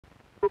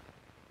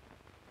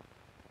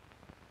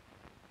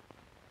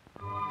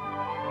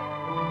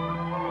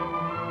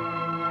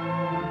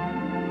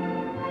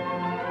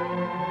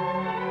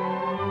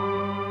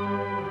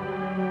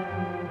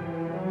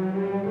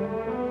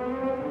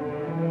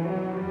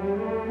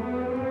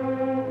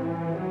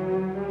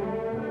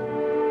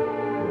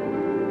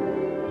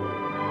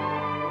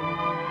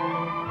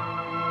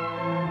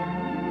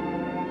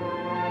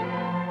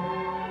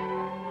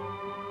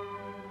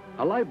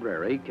A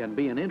library can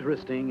be an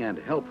interesting and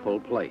helpful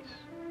place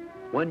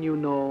when you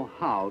know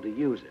how to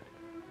use it.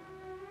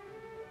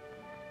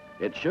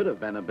 It should have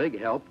been a big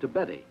help to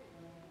Betty.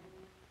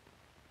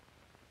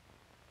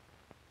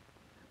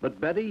 But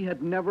Betty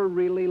had never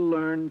really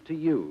learned to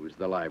use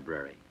the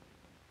library.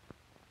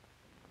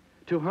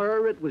 To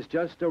her, it was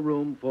just a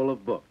room full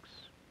of books.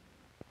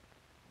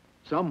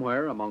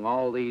 Somewhere among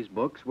all these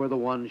books were the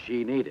ones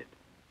she needed.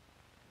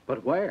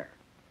 But where?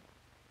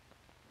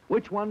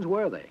 Which ones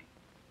were they?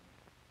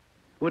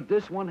 Would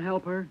this one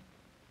help her?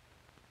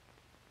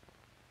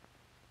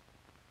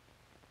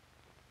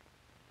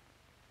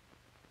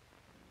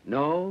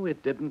 No,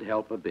 it didn't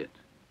help a bit.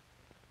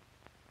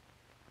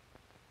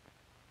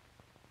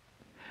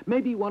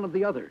 Maybe one of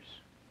the others.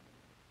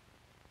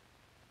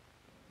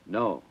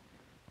 No.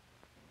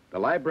 The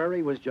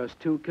library was just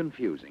too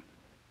confusing.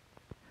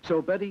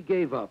 So Betty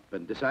gave up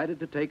and decided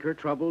to take her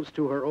troubles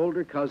to her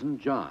older cousin,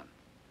 John.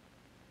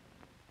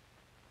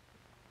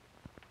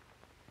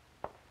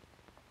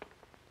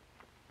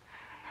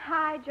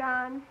 Hi,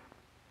 John.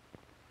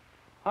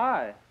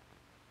 Hi.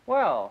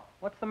 Well,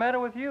 what's the matter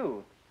with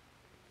you?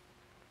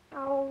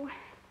 Oh,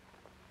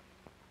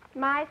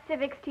 my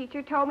civics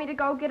teacher told me to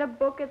go get a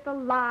book at the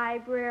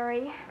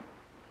library.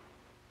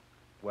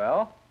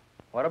 Well,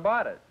 what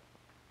about it?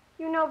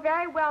 You know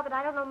very well that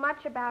I don't know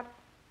much about...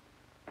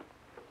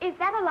 Is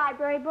that a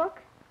library book?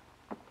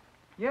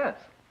 Yes.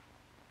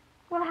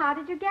 Well, how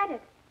did you get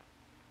it?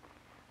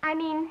 I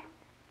mean,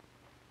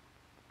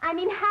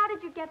 how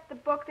did you get the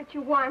book that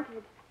you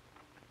wanted?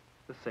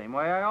 The same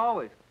way I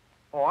always...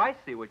 Oh, I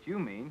see what you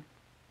mean.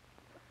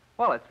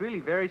 Well, it's really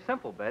very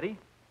simple, Betty.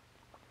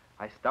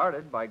 I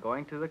started by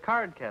going to the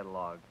card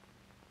catalog.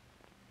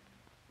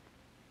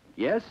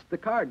 Yes, the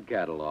card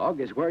catalog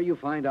is where you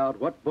find out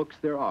what books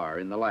there are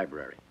in the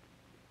library.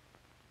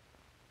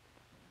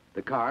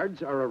 The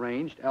cards are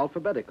arranged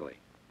alphabetically.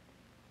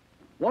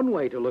 One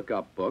way to look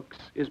up books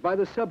is by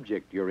the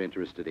subject you're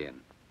interested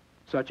in,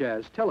 such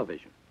as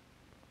television.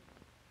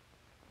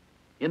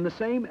 In the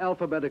same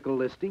alphabetical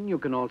listing, you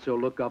can also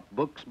look up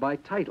books by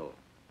title.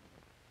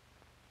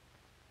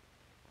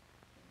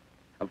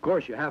 Of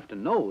course, you have to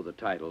know the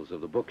titles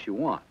of the books you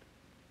want.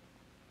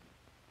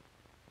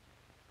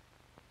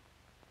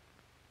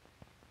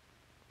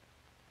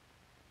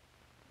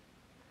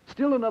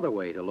 Still another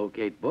way to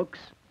locate books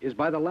is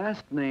by the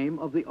last name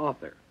of the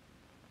author.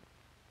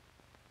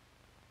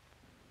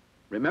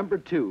 Remember,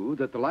 too,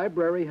 that the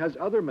library has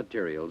other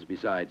materials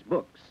besides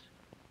books.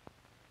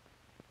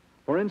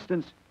 For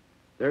instance,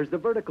 there's the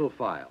vertical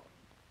file,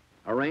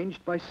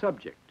 arranged by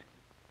subject,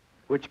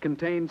 which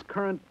contains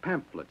current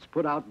pamphlets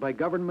put out by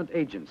government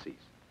agencies,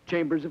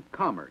 chambers of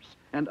commerce,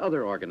 and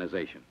other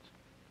organizations.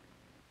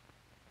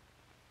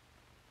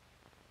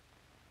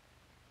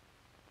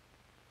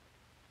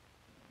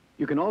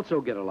 You can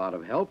also get a lot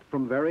of help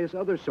from various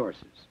other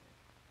sources,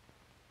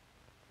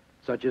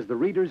 such as the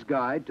Reader's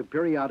Guide to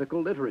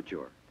Periodical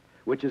Literature,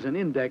 which is an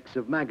index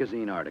of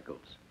magazine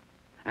articles,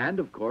 and,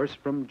 of course,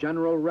 from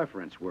general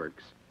reference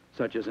works,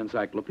 such as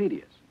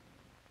encyclopedias.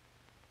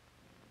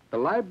 The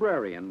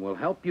librarian will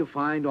help you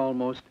find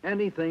almost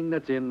anything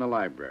that's in the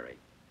library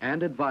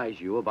and advise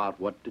you about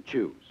what to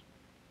choose.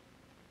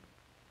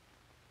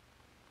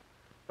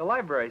 The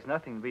library's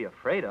nothing to be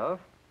afraid of.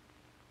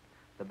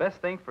 The best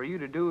thing for you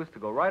to do is to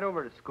go right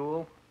over to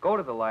school, go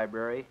to the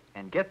library,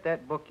 and get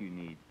that book you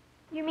need.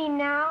 You mean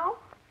now?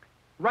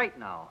 Right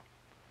now.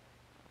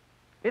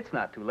 It's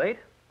not too late.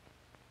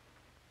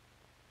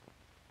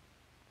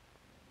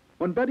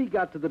 When Betty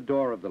got to the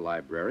door of the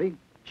library,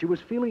 she was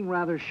feeling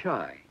rather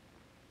shy.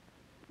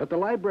 But the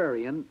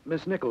librarian,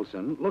 Miss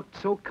Nicholson, looked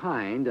so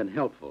kind and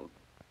helpful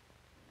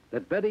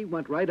that Betty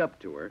went right up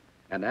to her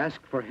and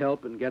asked for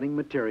help in getting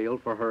material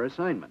for her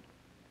assignment.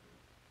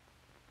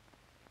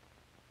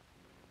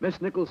 Miss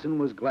Nicholson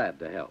was glad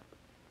to help.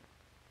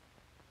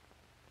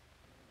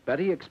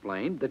 Betty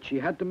explained that she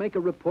had to make a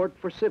report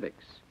for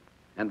civics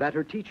and that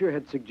her teacher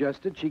had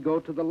suggested she go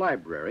to the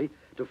library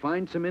to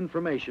find some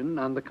information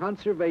on the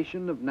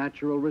conservation of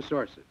natural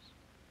resources.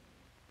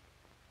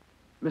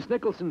 Miss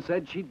Nicholson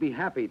said she'd be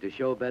happy to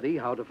show Betty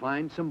how to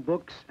find some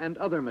books and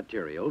other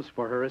materials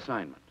for her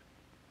assignment.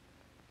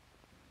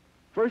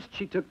 First,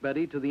 she took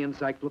Betty to the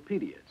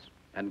encyclopedias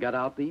and got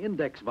out the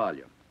index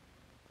volume.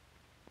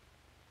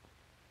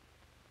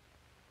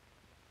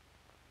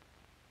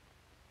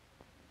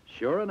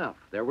 Sure enough,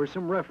 there were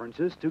some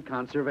references to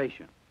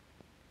conservation.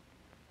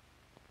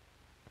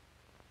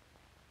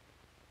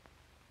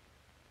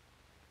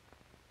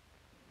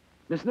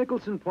 Miss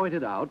Nicholson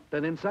pointed out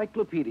that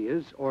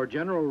encyclopedias or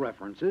general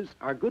references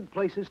are good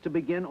places to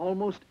begin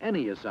almost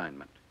any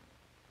assignment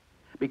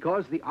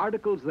because the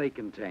articles they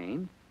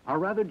contain are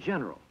rather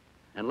general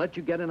and let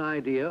you get an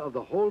idea of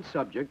the whole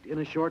subject in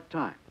a short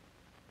time.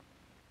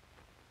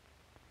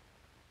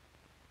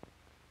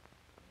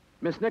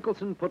 Miss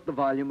Nicholson put the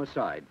volume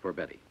aside for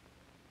Betty.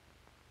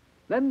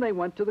 Then they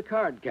went to the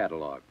card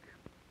catalog.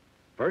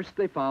 First,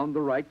 they found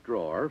the right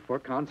drawer for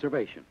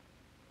conservation.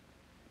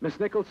 Miss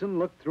Nicholson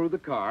looked through the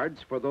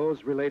cards for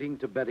those relating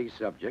to Betty's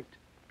subject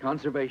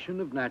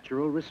Conservation of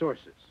Natural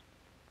Resources.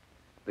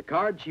 The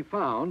card she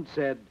found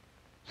said,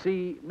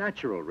 See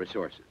Natural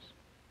Resources.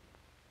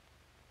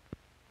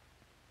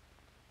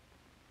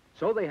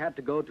 So they had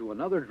to go to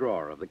another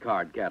drawer of the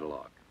card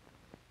catalog.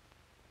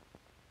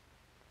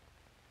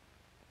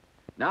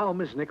 Now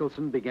Miss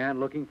Nicholson began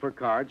looking for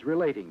cards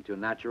relating to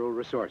natural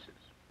resources.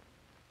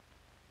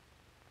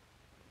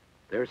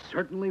 There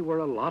certainly were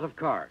a lot of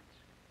cards.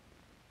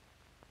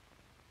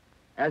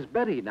 As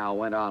Betty now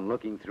went on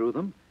looking through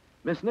them,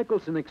 Miss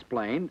Nicholson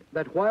explained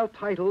that while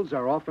titles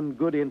are often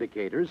good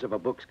indicators of a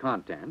book's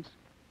contents,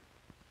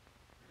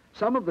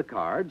 some of the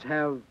cards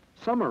have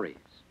summaries,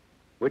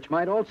 which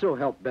might also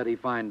help Betty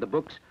find the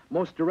books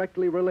most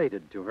directly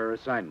related to her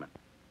assignment.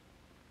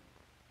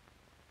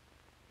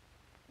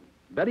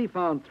 Betty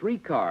found 3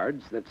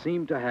 cards that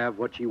seemed to have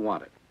what she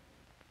wanted.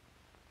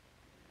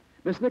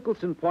 Miss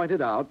Nicholson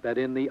pointed out that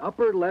in the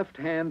upper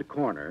left-hand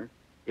corner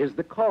is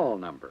the call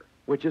number,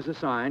 which is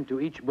assigned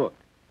to each book.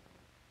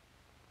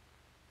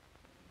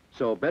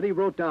 So Betty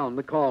wrote down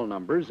the call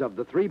numbers of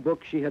the 3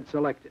 books she had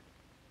selected,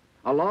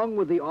 along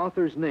with the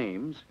authors'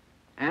 names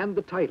and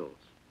the titles.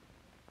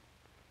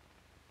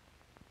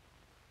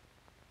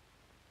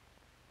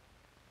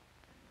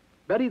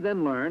 Betty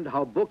then learned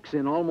how books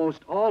in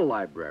almost all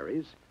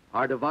libraries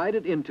are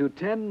divided into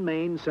 10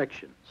 main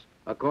sections,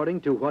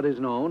 according to what is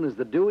known as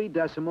the Dewey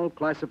Decimal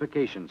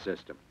Classification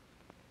System.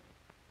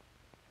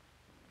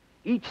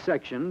 Each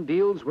section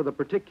deals with a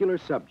particular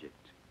subject.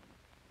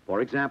 For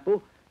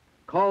example,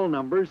 call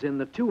numbers in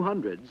the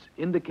 200s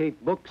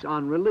indicate books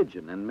on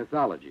religion and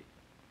mythology.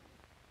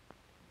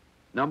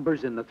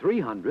 Numbers in the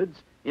 300s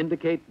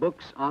indicate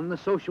books on the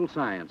social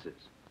sciences.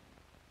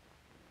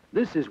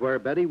 This is where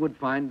Betty would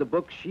find the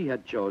books she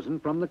had chosen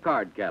from the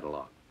card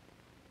catalog.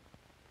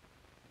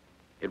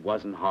 It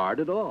wasn't hard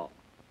at all.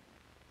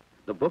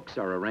 The books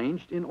are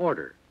arranged in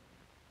order,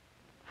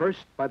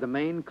 first by the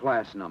main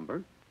class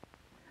number,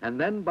 and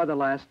then by the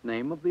last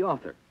name of the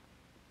author.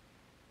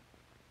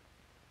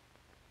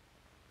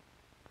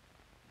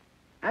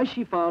 As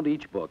she found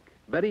each book,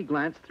 Betty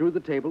glanced through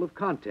the table of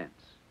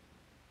contents.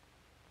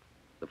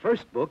 The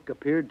first book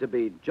appeared to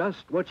be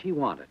just what she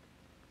wanted.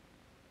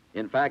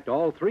 In fact,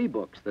 all 3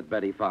 books that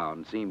Betty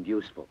found seemed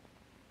useful.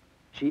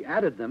 She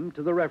added them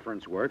to the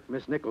reference work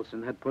Miss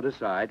Nicholson had put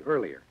aside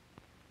earlier.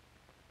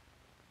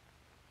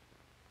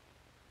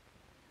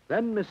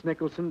 Then Miss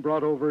Nicholson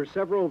brought over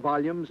several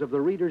volumes of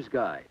the Reader's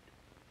Guide.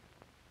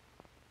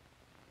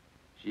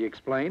 She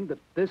explained that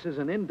this is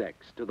an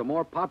index to the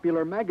more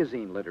popular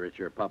magazine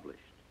literature published.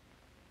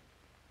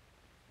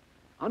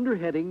 Under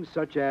headings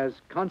such as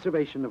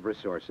Conservation of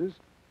Resources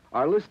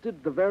are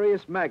listed the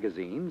various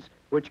magazines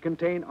which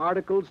contain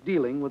articles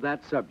dealing with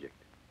that subject.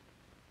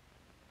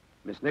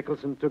 Miss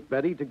Nicholson took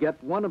Betty to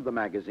get one of the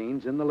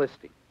magazines in the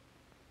listing.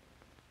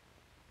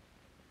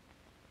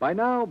 By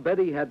now,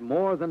 Betty had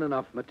more than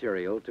enough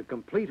material to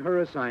complete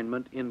her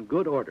assignment in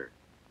good order.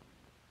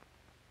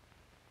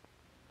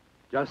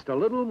 Just a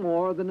little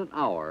more than an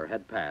hour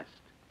had passed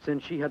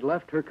since she had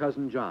left her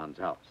cousin John's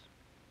house.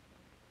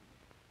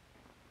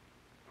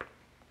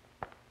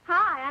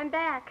 Hi, I'm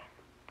back.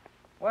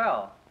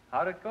 Well,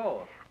 how'd it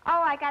go?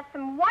 Oh, I got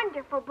some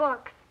wonderful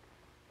books.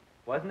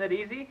 Wasn't it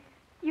easy?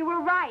 You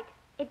were right.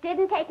 It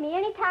didn't take me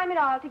any time at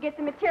all to get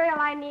the material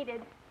I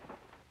needed.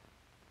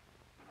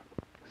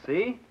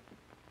 See?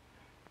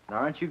 Now,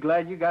 aren't you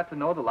glad you got to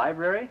know the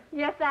library?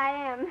 Yes, I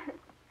am.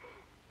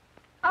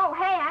 Oh,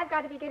 hey, I've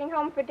got to be getting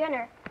home for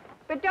dinner.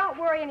 But don't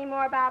worry any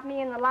more about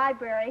me in the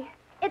library.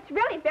 It's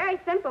really very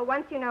simple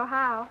once you know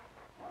how.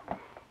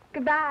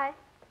 Goodbye.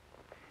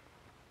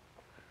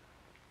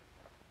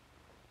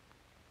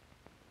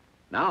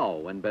 Now,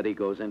 when Betty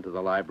goes into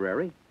the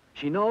library,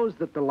 she knows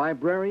that the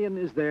librarian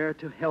is there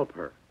to help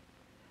her,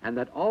 and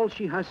that all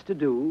she has to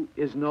do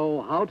is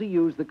know how to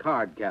use the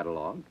card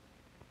catalog,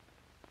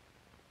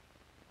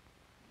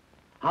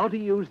 how to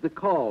use the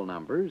call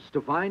numbers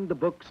to find the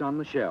books on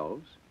the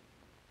shelves,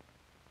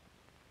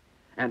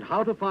 and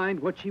how to find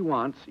what she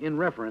wants in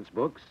reference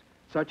books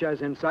such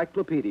as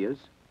encyclopedias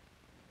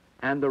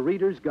and the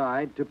Reader's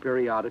Guide to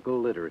Periodical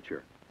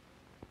Literature.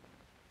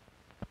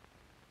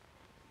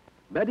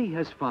 Betty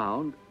has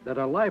found that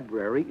a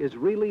library is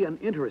really an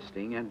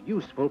interesting and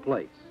useful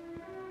place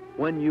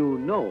when you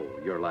know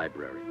your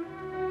library.